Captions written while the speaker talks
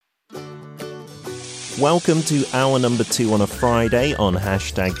Welcome to hour number 2 on a Friday on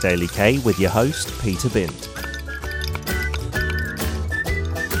 #DailyK with your host, Peter Bint.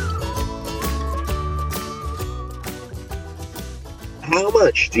 How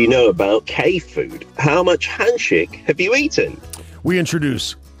much do you know about K-food? How much handshake have you eaten? We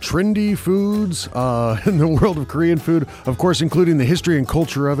introduce trendy foods in the world of Korean food, of course, including the history and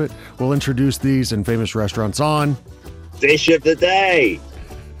culture of it. We'll introduce these and famous restaurants on Dish of the Day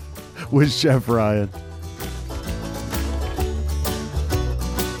with Chef Ryan.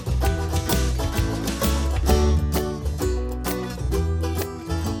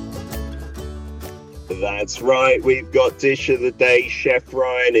 That's right, we've got Dish of the Day. Chef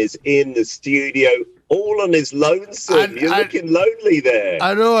Ryan is in the studio, all on his lonesome. You're looking lonely there.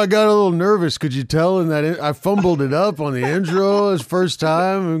 I know, I got a little nervous. Could you tell in that I fumbled it up on the intro? It's first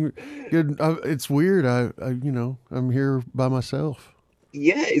time. It's weird. I'm here by myself.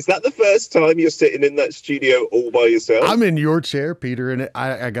 Yeah, is that the first time you're sitting in that studio all by yourself? I'm in your chair, Peter, and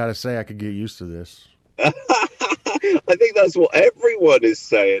I got to say I could get used to this. I think that's what everyone is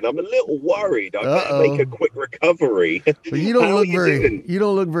saying. I'm a little worried. I better make a quick recovery. But you don't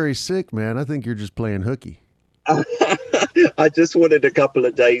look very sick, man. I think you're just playing hooky. I just wanted a couple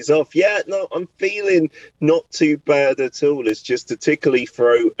of days off. Yeah, no, I'm feeling not too bad at all. It's just a tickly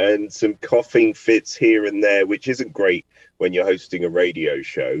throat and some coughing fits here and there, which isn't great when you're hosting a radio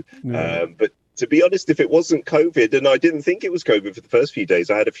show. No. But to be honest, if it wasn't COVID, and I didn't think it was COVID for the first few days,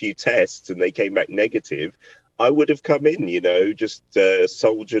 I had a few tests and they came back negative, I would have come in, just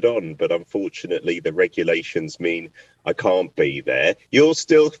soldiered on. But unfortunately, the regulations mean I can't be there. You're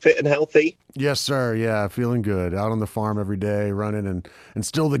still fit and healthy? Yes, sir. Yeah, feeling good. Out on the farm every day, running, and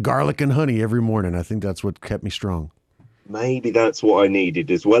still the garlic and honey every morning. I think that's what kept me strong. Maybe that's what I needed,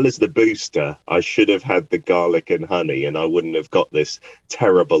 as well as the booster. I should have had the garlic and honey, and I wouldn't have got this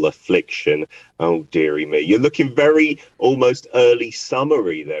terrible affliction. Oh, dearie me. You're looking very almost early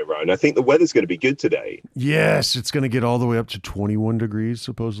summery there, Ryan. I think the weather's going to be good today. Yes, it's going to get all the way up to 21 degrees,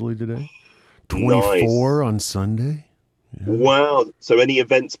 supposedly, today. 24 on Sunday. Yeah. Wow. So any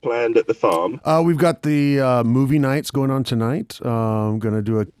events planned at the farm? We've got the movie nights going on tonight. I'm going to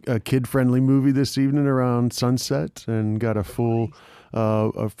do a kid-friendly movie this evening around sunset, and got a full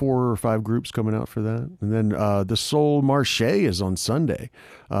 4 or 5 groups coming out for that. And then the Seoul Marché is on Sunday.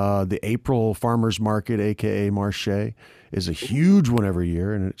 The April Farmers Market, a.k.a. Marché, is a huge one every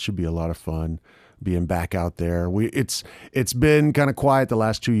year, and it should be a lot of fun being back out there. It's been kind of quiet the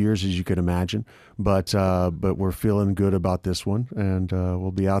last 2 years, as you can imagine, but we're feeling good about this one, and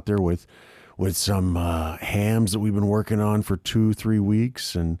we'll be out there with some hams that we've been working on for 2-3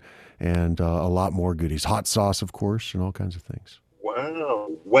 weeks, and a lot more goodies, hot sauce, of course, and all kinds of things. Wow.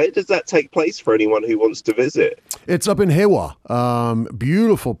 Where does that take place for anyone who wants to visit? It's up in Haewa.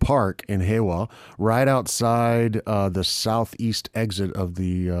 Beautiful park in Haewa, right outside the southeast exit of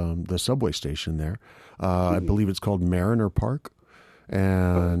the subway station there. I believe it's called Mariner Park.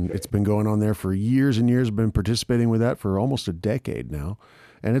 And It's been going on there for years and years. I've been participating with that for almost a decade now.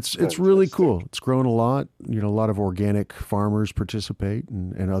 And it's really cool. It's grown a lot. A lot of organic farmers participate,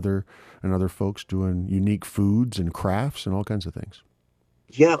 and other folks doing unique foods and crafts and all kinds of things.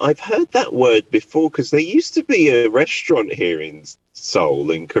 Yeah, I've heard that word before, because there used to be a restaurant here in Seoul,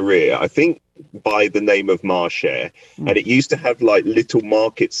 in Korea, I think by the name of Marché, and it used to have like little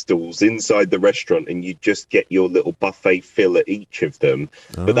market stalls inside the restaurant, and you just get your little buffet fill at each of them.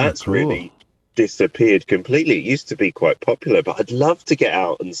 But that's cool. Really disappeared completely. It used to be quite popular, but I'd love to get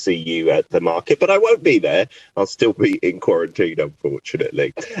out and see you at the market, but I won't be there. I'll still be in quarantine,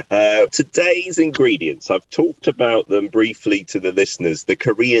 unfortunately. Today's ingredients, I've talked about them briefly to the listeners. The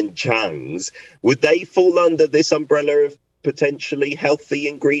Korean Jangs, would they fall under this umbrella of potentially healthy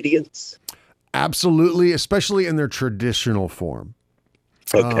ingredients? Absolutely, especially in their traditional form.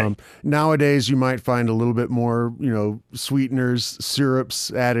 Okay. Nowadays, you might find a little bit more, sweeteners, syrups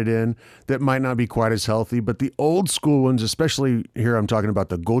added in that might not be quite as healthy. But the old school ones, especially here, I'm talking about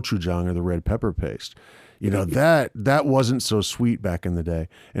the gochujang, or the red pepper paste. That wasn't so sweet back in the day,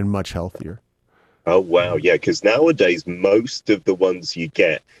 and much healthier. Oh, wow. Yeah, because nowadays, most of the ones you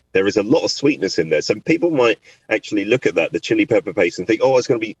get, there is a lot of sweetness in there. Some people might actually look at that, the chili pepper paste, and think, oh, it's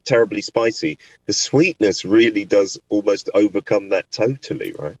going to be terribly spicy. The sweetness really does almost overcome that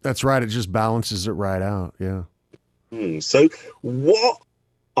totally, right? That's right. It just balances it right out. Yeah. So what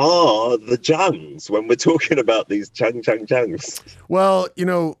are the Jangs when we're talking about these Jangs? Well,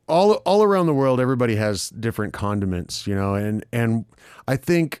 all around the world, everybody has different condiments, and I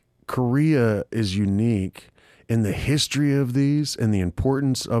think Korea is unique in the history of these and the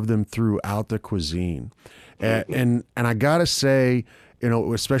importance of them throughout the cuisine. And I gotta say,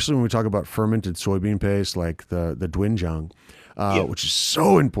 especially when we talk about fermented soybean paste like the doenjang, which is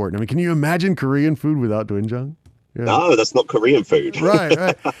so important. I mean, can you imagine Korean food without doenjang? Yeah. No, that's not Korean food.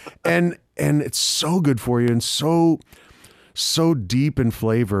 Right. And it's so good for you and so deep in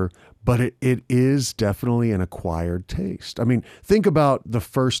flavor, but it is definitely an acquired taste. I mean, think about the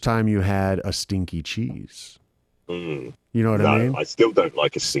first time you had a stinky cheese. You know what I mean? I still don't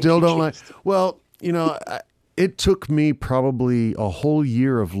like a stinky cheese. Well, it took me probably a whole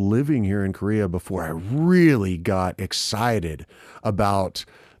year of living here in Korea before I really got excited about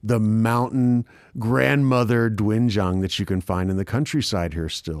the mountain grandmother doenjang that you can find in the countryside here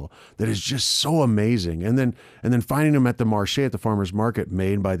still, that is just so amazing. And then finding them at the marché, at the farmer's market,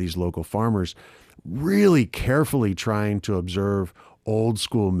 made by these local farmers, really carefully trying to observe old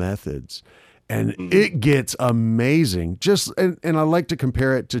school methods. And it gets amazing. And I like to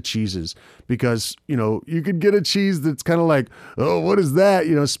compare it to cheeses because, you could get a cheese that's kind of like, oh, what is that?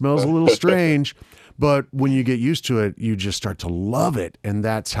 Smells a little strange. But when you get used to it, you just start to love it. And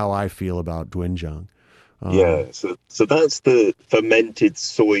that's how I feel about doenjang. So that's the fermented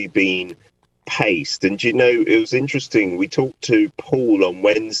soybean paste. And it was interesting. We talked to Paul on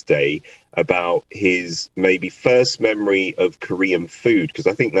Wednesday about his maybe first memory of Korean food, because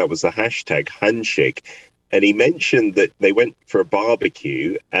I think that was the hashtag hanshik. And he mentioned that they went for a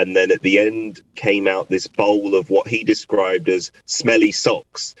barbecue, and then at the end came out this bowl of what he described as smelly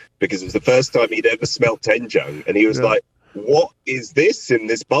socks, because it was the first time he'd ever smelt doenjang. And he was like, what is this in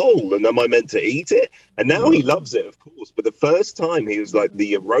this bowl? And am I meant to eat it? And now he loves it, of course. But the first time he was like,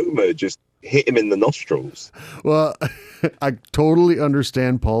 the aroma just hit him in the nostrils. Well, I totally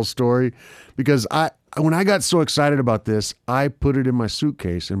understand Paul's story, because when I got so excited about this, I put it in my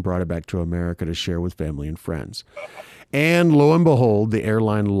suitcase and brought it back to America to share with family and friends. And lo and behold, the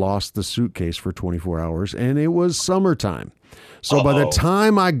airline lost the suitcase for 24 hours, and it was summertime. So by the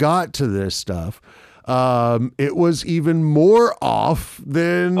time I got to this stuff, it was even more off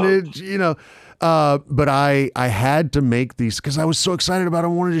than but I had to make these because I was so excited about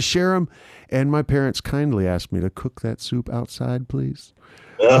them. I wanted to share them. And my parents kindly asked me to cook that soup outside, please.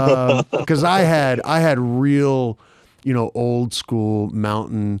 Because I had real, old school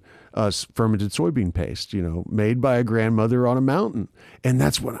mountain fermented soybean paste, made by a grandmother on a mountain. And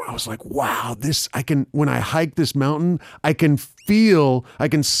that's when I was like, wow, when I hike this mountain, I can smell,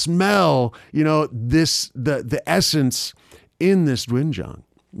 the essence in this doenjang,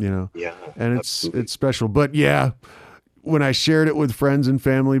 Yeah. And it's special. But yeah, when I shared it with friends and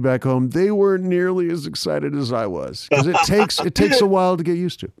family back home, they weren't nearly as excited as I was, because it takes a while to get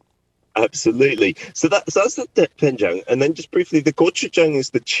used to. Absolutely. So that's the doenjang, and then just briefly, the gochujang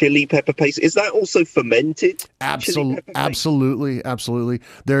is the chili pepper paste. Is that also fermented? Absolutely.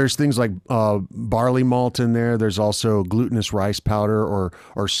 There's things like barley malt in there. There's also glutinous rice powder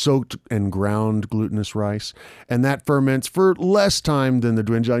or soaked and ground glutinous rice, and that ferments for less time than the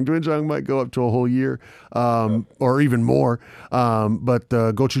doenjang. Doenjang might go up to a whole year, or even more. But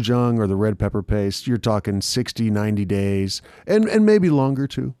the gochujang or the red pepper paste, you're talking 60, 90 days, and maybe longer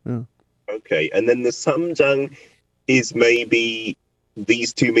too. Yeah. Okay, and then the samjang is maybe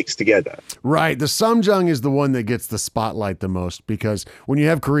these two mixed together. Right. The samjang is the one that gets the spotlight the most, because when you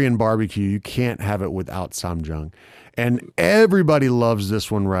have Korean barbecue, you can't have it without samjang. And everybody loves this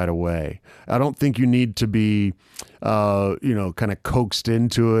one right away. I don't think you need to be, kind of coaxed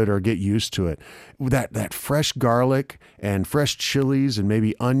into it or get used to it. That fresh garlic and fresh chilies and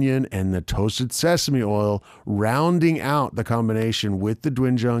maybe onion and the toasted sesame oil rounding out the combination with the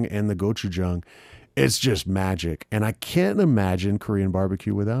doenjang and the gochujang. It's just magic. And I can't imagine Korean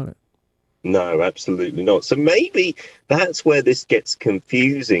barbecue without it. No, absolutely not. So maybe that's where this gets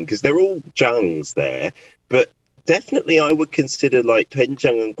confusing, because they're all jangs there, but definitely I would consider like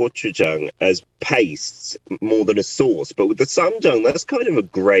doenjang and gochujang as pastes more than a sauce. But with the samjang, that's kind of a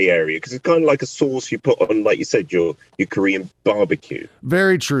grey area, because it's kind of like a sauce you put on, like you said, your Korean barbecue.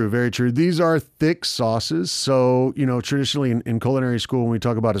 Very true, very true. These are thick sauces. So, traditionally in culinary school, when we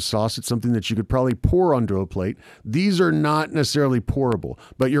talk about a sauce, it's something that you could probably pour onto a plate. These are not necessarily pourable,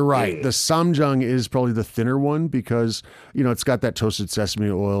 but you're right. The samjang is probably the thinner one, because, it's got that toasted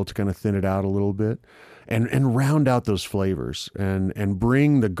sesame oil to kind of thin it out a little bit. And round out those flavors and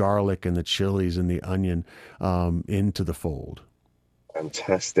bring the garlic and the chilies and the onion into the fold.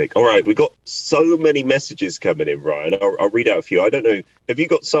 Fantastic. All right, we've got so many messages coming in, Ryan. I'll read out a few. I don't know. Have you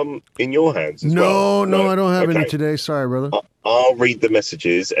got some in your hands as well? No, I don't have any Okay. today. Sorry, brother. I'll read the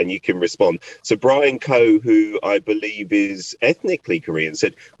messages and you can respond. So Brian Coe, who I believe is ethnically Korean,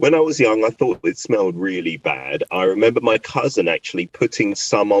 said, when I was young, I thought it smelled really bad. I remember my cousin actually putting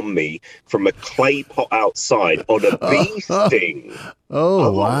some on me from a clay pot outside on a bee sting.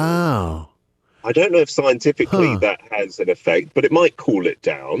 Oh, wow. I don't know if scientifically that has an effect, but it might cool it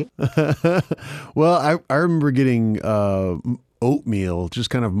down. Well, I remember getting oatmeal, just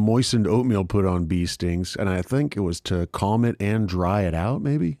kind of moistened oatmeal put on bee stings, and I think it was to calm it and dry it out,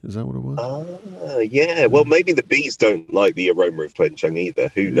 maybe? Is that what it was? Yeah. Well, maybe the bees don't like the aroma of Plenchang either.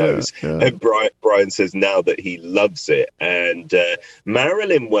 Who knows? Yeah. And Brian says now that he loves it. And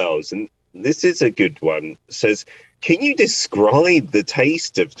Marilyn Wells, and this is a good one, says, can you describe the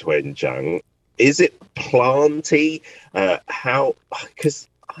taste of doenjang? Is it planty? How? Because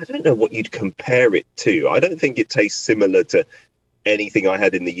I don't know what you'd compare it to. I don't think it tastes similar to anything I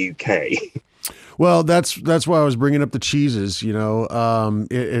had in the UK. Well, that's why I was bringing up the cheeses. You know,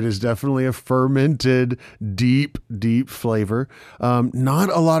 it is definitely a fermented, deep flavor. Not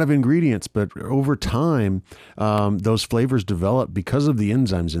a lot of ingredients, but over time, those flavors develop because of the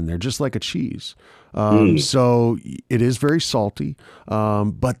enzymes in there, just like a cheese. So it is very salty,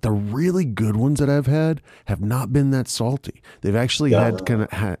 but the really good ones that I've had have not been that salty. They've actually had kind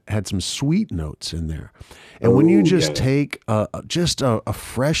of had some sweet notes in there. And when you just take just a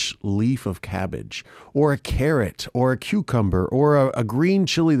fresh leaf of cabbage or a carrot or a cucumber or a green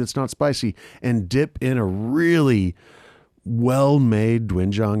chili that's not spicy and dip in a really well-made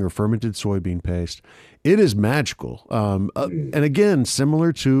doenjang or fermented soybean paste, it is magical. And again,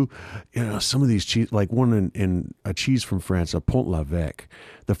 similar to, you know, some of these cheese, like one in a cheese from France, a Pont l'Evêque.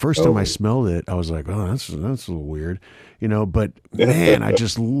 The first time I smelled it, I was like, oh, that's a little weird, you know, but man, I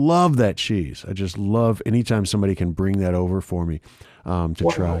just love that cheese. I just love anytime somebody can bring that over for me to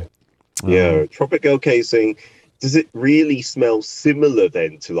try. Tropic LK saying, does it really smell similar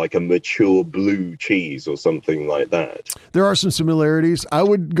then to like a mature blue cheese or something like that? There are some similarities. I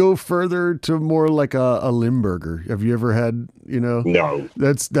would go further to more like a Limburger. Have you ever had, you know? No.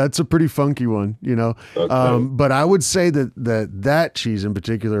 That's a pretty funky one, you know? Okay. But I would say that cheese in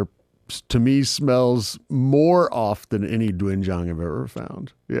particular, to me, smells more off than any doenjang I've ever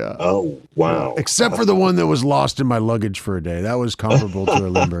found. Yeah. Oh, wow. Except for the one that was lost in my luggage for a day. That was comparable to a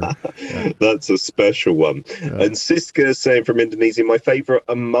Limburger. That's a special one. And Siska saying from Indonesia, my favorite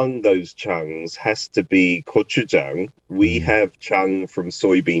among those changs has to be gochujang. We have chang from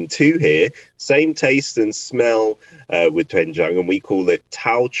soybean too here. Same taste and smell with doenjang, and we call it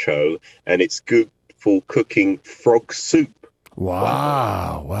taucho, and it's good for cooking frog soup.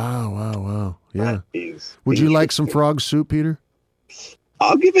 Wow. Yeah. Would you like some frog soup, Peter?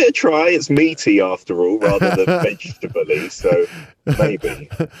 I'll give it a try. It's meaty after all, rather than vegetable-y, so maybe.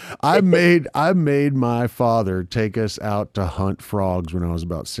 I made my father take us out to hunt frogs when I was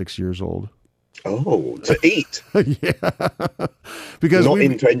about 6 years old. Oh, to eat? Yeah. Because not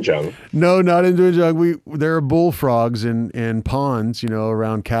in doenjang. No, not in doenjang. There are bullfrogs in ponds, you know,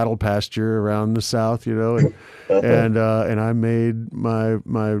 around cattle pasture around the south, you know, and I made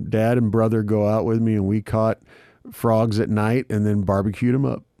my dad and brother go out with me, and we caught frogs at night and then barbecued them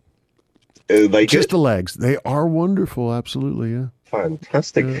up. Just the legs. They are wonderful. Absolutely. Yeah.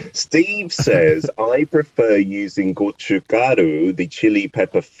 Fantastic. Steve says, I prefer using gochugaru, the chili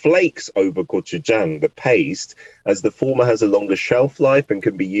pepper flakes, over gochujang, the paste, as the former has a longer shelf life and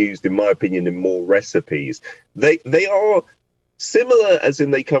can be used, in my opinion, in more recipes. They are similar as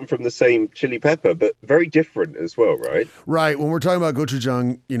in they come from the same chili pepper, but very different as well, right? Right. When we're talking about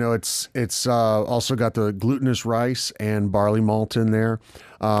gochujang, you know, it's also got the glutinous rice and barley malt in there.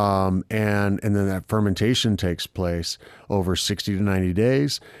 And then that fermentation takes place over 60 to 90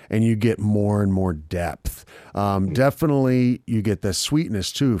 days, and you get more and more depth. Definitely you get the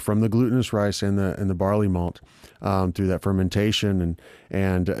sweetness too from the glutinous rice and the barley malt. Through that fermentation,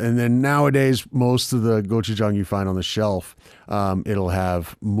 and then nowadays most of the gochujang you find on the shelf, it'll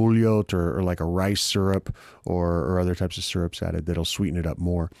have mulyot or like a rice syrup or other types of syrups added that'll sweeten it up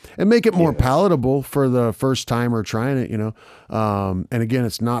more and make it more palatable for the first timer trying it, you know. And again,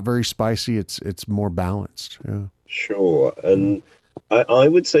 it's not very spicy. It's more balanced. Yeah. Sure. And I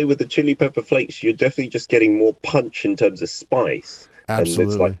would say with the chili pepper flakes, you're definitely just getting more punch in terms of spice. Absolutely.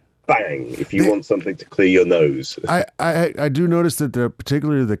 And it's like bang if you want something to clear your nose. I do notice that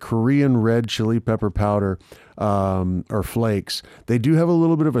particularly the Korean red chili pepper powder or flakes, they do have a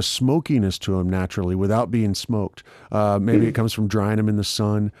little bit of a smokiness to them naturally without being smoked. Maybe it comes from drying them in the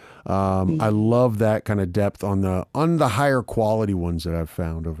sun. I love that kind of depth on the higher quality ones that I've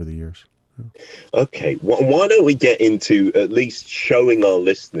found over the years. Okay, why don't we get into at least showing our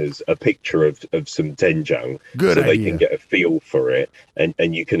listeners a picture of some doenjang Good so idea. they can get a feel for it,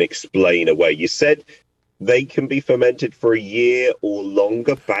 and you can explain away. You said they can be fermented for a year or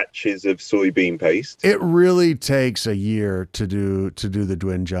longer, batches of soybean paste. It really takes a year to do the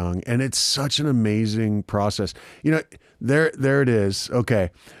doenjang, and it's such an amazing process. You know, there it is.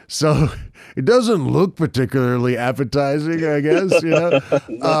 Okay, so it doesn't look particularly appetizing, I guess. You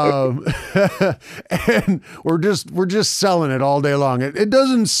know, and we're just selling it all day long. It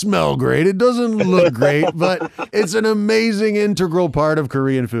doesn't smell great. It doesn't look great, but it's an amazing integral part of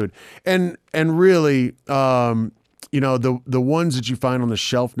Korean food, and really. You know, the ones that you find on the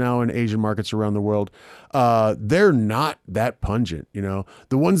shelf now in Asian markets around the world, they're not that pungent. You know,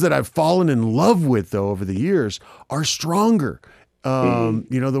 the ones that I've fallen in love with though over the years are stronger. You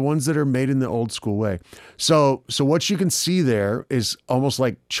know, the ones that are made in the old school way. So what you can see there is almost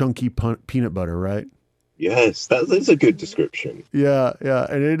like chunky peanut butter, right? Yes, that's a good description. Yeah,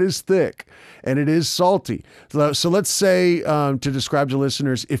 and it is thick and it is salty. So let's say to describe to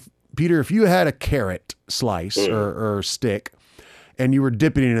listeners, Peter, if you had a carrot slice or stick and you were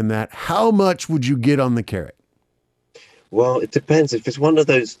dipping it in that, how much would you get on the carrot? Well, it depends. If it's one of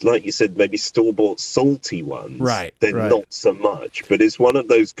those, like you said, maybe store-bought salty ones, then not so much. But it's one of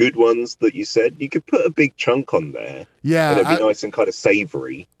those good ones that you said, you could put a big chunk on there. Yeah. And it'd be nice and kind of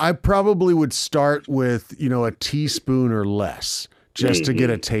savory. I probably would start with, you know, a teaspoon or less just to get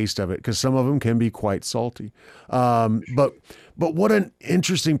a taste of it, because some of them can be quite salty. But what an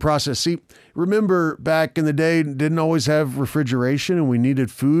interesting process. See, remember back in the day, didn't always have refrigeration, and we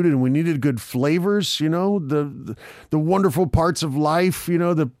needed food and we needed good flavors, you know, the wonderful parts of life, you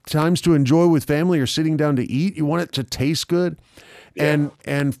know, the times to enjoy with family or sitting down to eat. You want it to taste good. Yeah.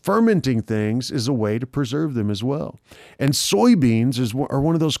 And fermenting things is a way to preserve them as well. And soybeans are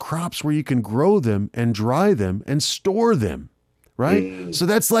one of those crops where you can grow them and dry them and store them, right? So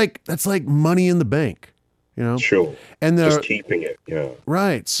that's like money in the bank. You know, sure. And just keeping it, yeah.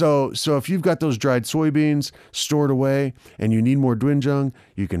 Right. So if you've got those dried soybeans stored away and you need more doenjang,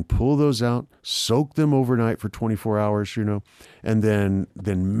 you can pull those out, soak them overnight for 24 hours, you know, and then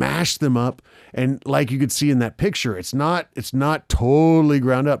mash them up. And like you could see in that picture, it's not totally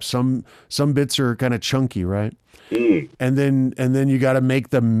ground up. Some bits are kind of chunky, right? And then you got to make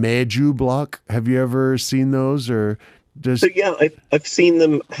the meju block. Have you ever seen those or? So yeah, I've seen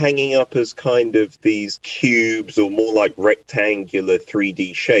them hanging up as kind of these cubes or more like rectangular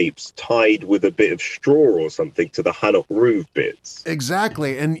 3D shapes tied with a bit of straw or something to the hanok roof bits.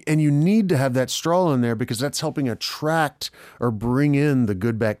 Exactly. And you need to have that straw in there because that's helping attract or bring in the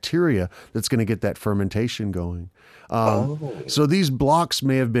good bacteria that's going to get that fermentation going. So these blocks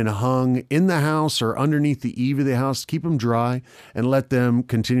may have been hung in the house or underneath the eave of the house. Keep them dry and let them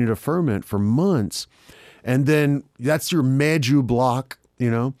continue to ferment for months. And then that's your meju block,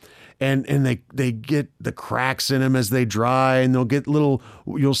 you know, and they get the cracks in them as they dry, and they'll get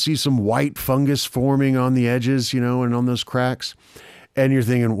you'll see some white fungus forming on the edges, you know, and on those cracks. And you're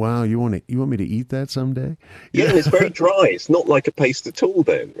thinking, wow, you want me to eat that someday? Yeah, and it's very dry. It's not like a paste at all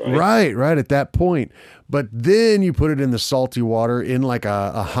then, right? Right at that point. But then you put it in the salty water in like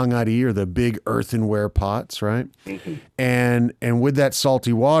a hangari or the big earthenware pots, right? And with that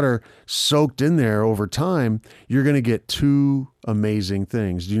salty water soaked in there over time, you're going to get two amazing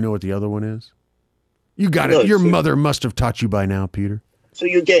things. Do you know what the other one is? You got it. Your mother must have taught you by now, Peter. So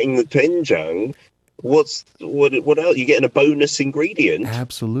you're getting the doenjang. What else? You're getting a bonus ingredient?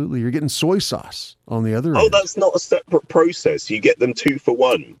 Absolutely. You're getting soy sauce on the other end. Oh, that's not a separate process. You get them 2 for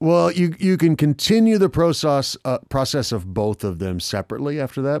 1. Well, you can continue the process of both of them separately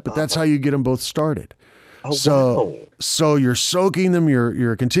after that, but that's how you get them both started. Oh, wow. So you're soaking them,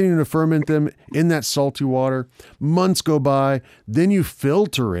 you're continuing to ferment them in that salty water. Months go by, then you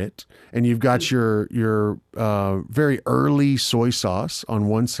filter it, and you've got your very early soy sauce on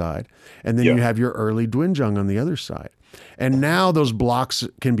one side, and then you have your early doenjang on the other side. And now those blocks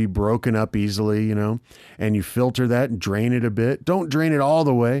can be broken up easily, you know, and you filter that and drain it a bit. Don't drain it all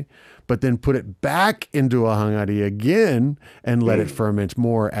the way, but then put it back into a hangari again and let it ferment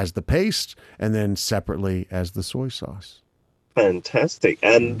more as the paste and then separately as the soy sauce. Fantastic.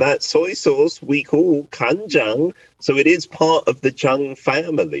 And that soy sauce we call kanjang. So it is part of the Jang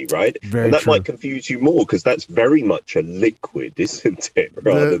family, right? Very and that true. might confuse you more because that's very much a liquid, isn't it?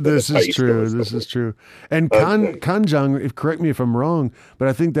 Rather than This a is paste true. or This is true. And Okay. kanjang, correct me if I'm wrong, but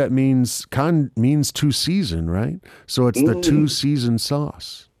I think that means means to season, right? So it's the to season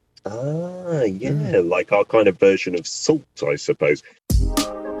sauce. Yeah, like our kind of version of salt, I suppose.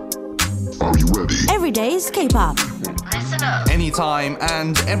 Are you ready? Every day's K-pop. Listen up. Anytime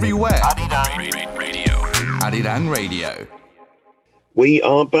and everywhere. Adidan Radio. We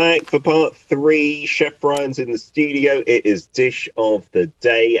are back for part 3. Chef Brian's in the studio. It is Dish of the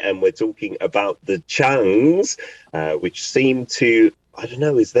Day, and we're talking about the Jangs, which seem to, I don't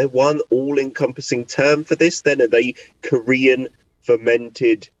know, is there one all-encompassing term for this then? Are they Korean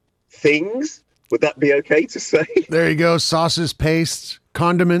fermented things? Would that be okay to say? There you go. Sauces, pastes,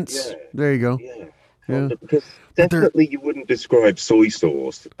 condiments. Yeah. There you go. Yeah. Because definitely you wouldn't describe soy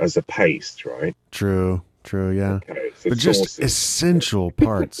sauce as a paste, right? True, yeah. Okay, so but just sauces. essential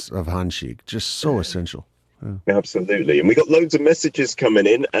parts of hanshik, just so essential. Absolutely. And we got loads of messages coming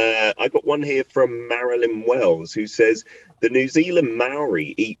in. I got one here from Marilyn Wells who says, the New Zealand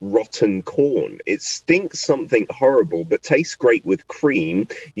Maori eat rotten corn. It stinks something horrible, but tastes great with cream.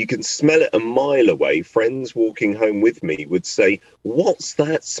 You can smell it a mile away. Friends walking home with me would say, what's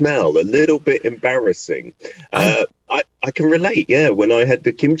that smell? A little bit embarrassing. I can relate, yeah. When I had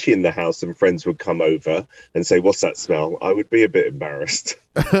the kimchi in the house and friends would come over and say, what's that smell? I would be a bit embarrassed.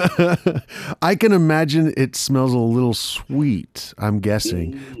 I can imagine it smells a little sweet, I'm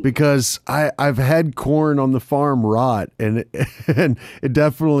guessing, because I've had corn on the farm rot, and it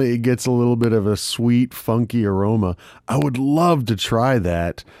definitely gets a little bit of a sweet, funky aroma. I would love to try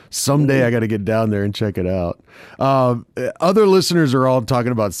that. Someday I got to get down there and check it out. Other listeners are all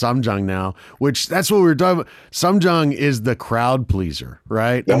talking about samjang now, which that's what we were talking about. Samjang is the crowd pleaser,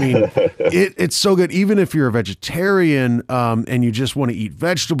 right? I mean, it's so good. Even if you're a vegetarian and you just want to eat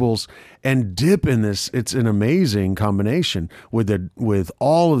vegetables and dip in this, it's an amazing combination with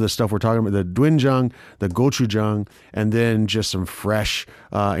all of the stuff we're talking about, the doenjang, the gochujang, and then just some fresh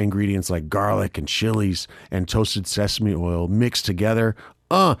ingredients like garlic and chilies and toasted sesame oil mixed together.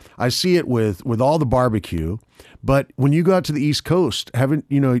 I see it with all the barbecue, but when you go out to the East Coast,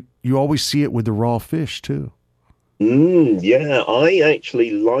 you always see it with the raw fish too. Yeah, I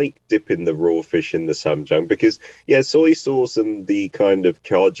actually like dipping the raw fish in the samjang because, soy sauce and the kind of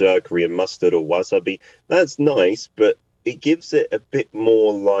kyoja, Korean mustard or wasabi, that's nice, but it gives it a bit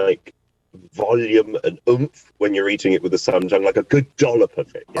more like volume and oomph when you're eating it with the samjang, like a good dollop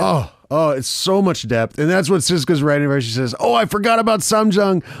of it. Yeah? Oh, it's so much depth. And that's what Siska's writing about. She says, I forgot about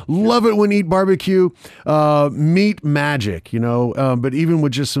samjang. Love it when eat barbecue. Meat magic, but even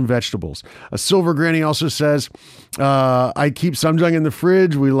with just some vegetables. A Silver Granny also says, I keep samjang in the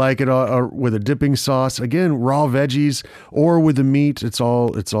fridge. We like it with a dipping sauce. Again, raw veggies or with the meat. It's all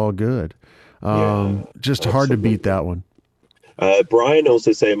good. Just hard to beat that one. Brian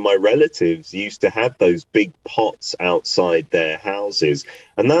also saying my relatives used to have those big pots outside their houses.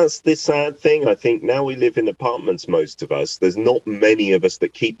 And that's the sad thing. I think now we live in apartments, most of us. There's not many of us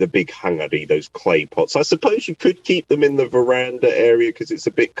that keep the big hangari, those clay pots. I suppose you could keep them in the veranda area because it's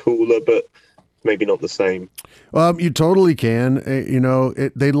a bit cooler, but maybe not the same. You totally can.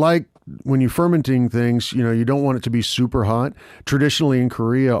 They like, when you're fermenting things, you don't want it to be super hot. Traditionally in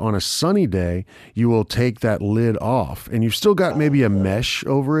Korea, on a sunny day, you will take that lid off, and you've still got maybe a mesh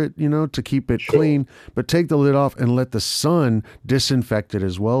over it, to keep it clean, but take the lid off and let the sun disinfect it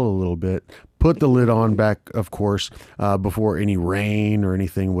as well a little bit. Put the lid on back, of course, before any rain or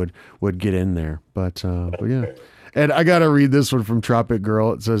anything would get in there. But yeah. And I got to read this one from Tropic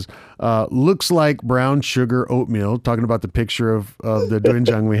Girl. It says, looks like brown sugar oatmeal, talking about the picture of the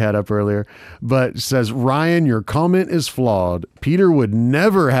doenjang we had up earlier. But it says, Ryan, your comment is flawed. Peter would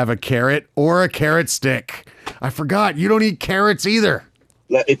never have a carrot or a carrot stick. I forgot. You don't eat carrots either.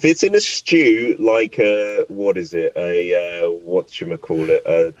 Like if it's in a stew, like whatchamacallit,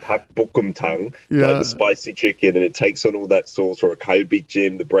 a pak bokkeumtang, like the spicy chicken, and it takes on all that sauce, or a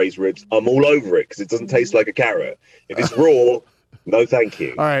kalbijim, the braised ribs, I'm all over it because it doesn't taste like a carrot. If it's raw, no thank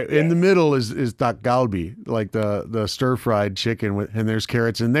you. All right, in the middle is dak galbi, like the stir-fried chicken, and there's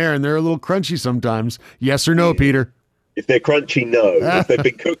carrots in there, and they're a little crunchy sometimes. Yes or no, Peter? If they're crunchy, no. If they've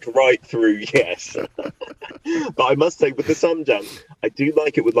been cooked right through, yes. But I must say, with the samjang, I do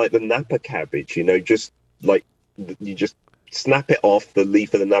like it with like the napa cabbage, just like you just snap it off the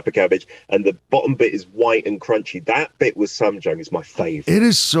leaf of the Napa cabbage, and the bottom bit is white and crunchy. That bit with samjang is my favorite. It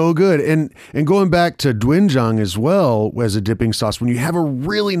is so good. And going back to doenjang as well as a dipping sauce, when you have a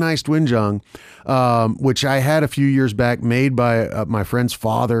really nice doenjang, which I had a few years back, made by my friend's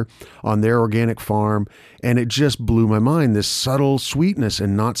father on their organic farm, and it just blew my mind, this subtle sweetness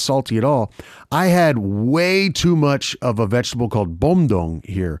and not salty at all. I had way too much of a vegetable called bomdong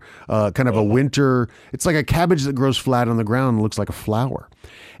here, kind of a winter, it's like a cabbage that grows flat on the ground and looks like a flower.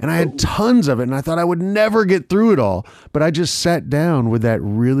 And I had tons of it, and I thought I would never get through it all, but I just sat down with that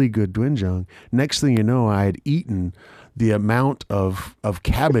really good doenjang. Next thing you know, I had eaten the amount of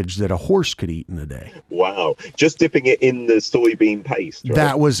cabbage that a horse could eat in a day. Wow. Just dipping it in the soybean paste, right?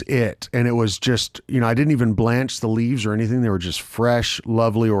 That was it. And it was just, I didn't even blanch the leaves or anything. They were just fresh,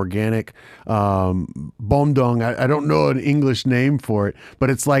 lovely, organic. Bomdong, I don't know an English name for it, but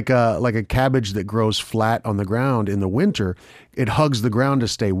it's like a cabbage that grows flat on the ground in the winter. It hugs the ground to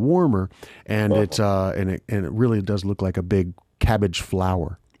stay warmer, and it really does look like a big cabbage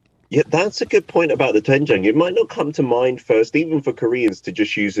flower. Yeah, that's a good point about the doenjang. It might not come to mind first, even for Koreans, to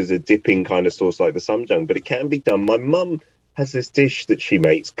just use as a dipping kind of sauce like the samjang, but it can be done. My mum has this dish that she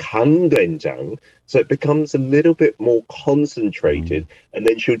makes, kan doenjang, so it becomes a little bit more concentrated, and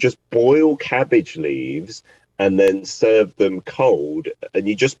then she'll just boil cabbage leaves and then serve them cold, and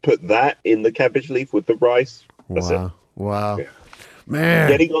you just put that in the cabbage leaf with the rice. That's it. Wow. Yeah.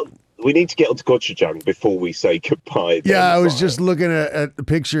 Man. We need to get onto gochujang before we say goodbye. Yeah, I was just looking at the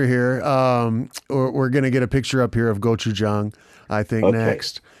picture here. We're going to get a picture up here of gochujang, I think,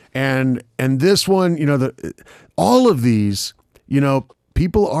 next. And this one, all of these,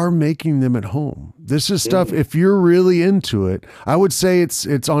 people are making them at home. This is stuff, if you're really into it, I would say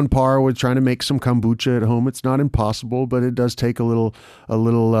it's on par with trying to make some kombucha at home. It's not impossible, but it does take a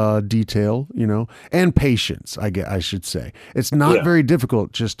little detail, and patience, I should say. It's not very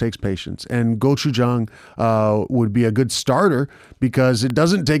difficult, just takes patience. And gochujang would be a good starter because it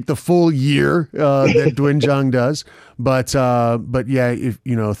doesn't take the full year that doenjang does. But yeah, if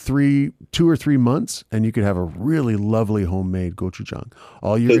 2 or 3 months, and you could have a really lovely homemade gochujang.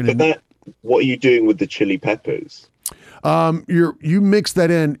 All you're going to need. What are you doing with the chili peppers? You mix that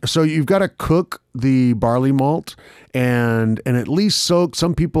in. So you've got to cook the barley malt and at least soak.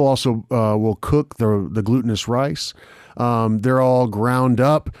 Some people also will cook the glutinous rice. They're all ground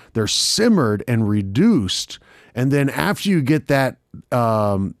up. They're simmered and reduced. And then after you get that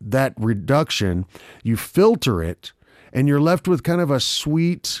reduction, you filter it, and you're left with kind of a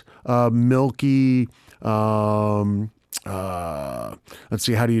sweet, milky. Let's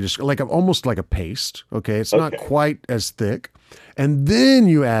see, how do you describe, almost like a paste. Okay, it's not quite as thick, and then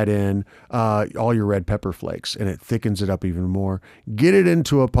you add in all your red pepper flakes, and it thickens it up even more. Get it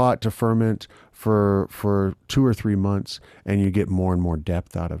into a pot to ferment for 2 or 3 months, and you get more and more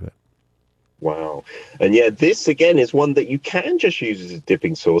depth out of it. Wow. And yeah, this again is one that you can just use as a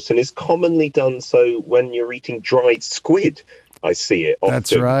dipping sauce, and is commonly done so when you're eating dried squid. I see it often.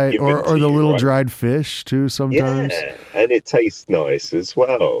 That's right. Or the little dried fish too sometimes. Yeah, and it tastes nice as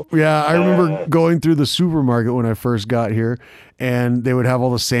well. Yeah, I remember going through the supermarket when I first got here, and they would have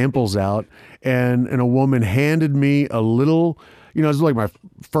all the samples out, and a woman handed me a little, it was like my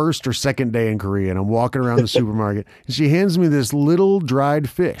first or second day in Korea, and I'm walking around the supermarket, and she hands me this little dried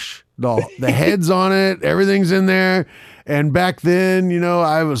fish. The head's on it, everything's in there. And back then,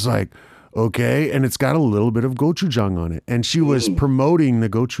 I was like, okay, and it's got a little bit of gochujang on it. And she was promoting the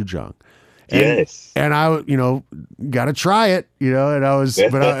gochujang. Yes. And I, got to try it, and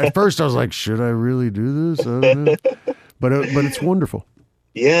at first I was like, should I really do this? I don't know. But it's wonderful.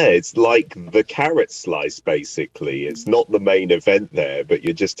 Yeah, it's like the carrot slice, basically. It's not the main event there, but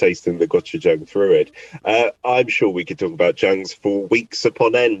you're just tasting the gochujang through it. I'm sure we could talk about jangs for weeks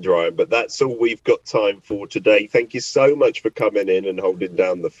upon end, Ryan, but that's all we've got time for today. Thank you so much for coming in and holding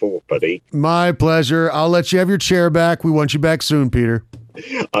down the fort, buddy. My pleasure. I'll let you have your chair back. We want you back soon, Peter.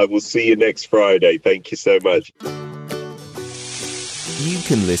 I will see you next Friday. Thank you so much. You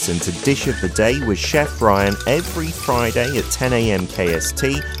can listen to Dish of the Day with Chef Ryan every Friday at 10 a.m.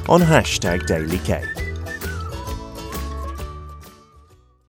 KST on #DailyK.